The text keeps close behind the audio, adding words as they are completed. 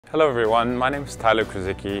Hello everyone, my name is Tyler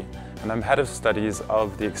Krzyzicki and I'm Head of Studies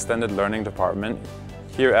of the Extended Learning Department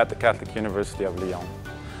here at the Catholic University of Lyon.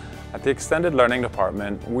 At the Extended Learning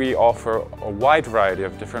Department, we offer a wide variety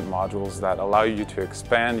of different modules that allow you to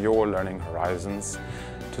expand your learning horizons,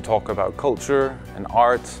 to talk about culture and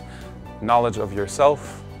art, knowledge of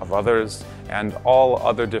yourself, of others, and all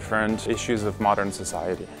other different issues of modern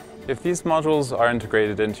society. If these modules are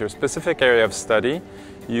integrated into your specific area of study,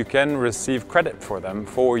 you can receive credit for them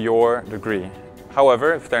for your degree.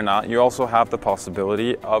 However, if they're not, you also have the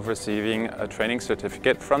possibility of receiving a training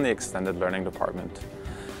certificate from the Extended Learning Department.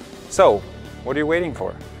 So, what are you waiting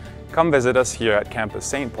for? Come visit us here at Campus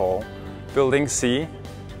St. Paul, Building C,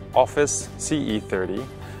 Office CE30,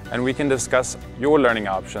 and we can discuss your learning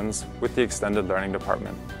options with the Extended Learning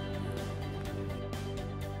Department.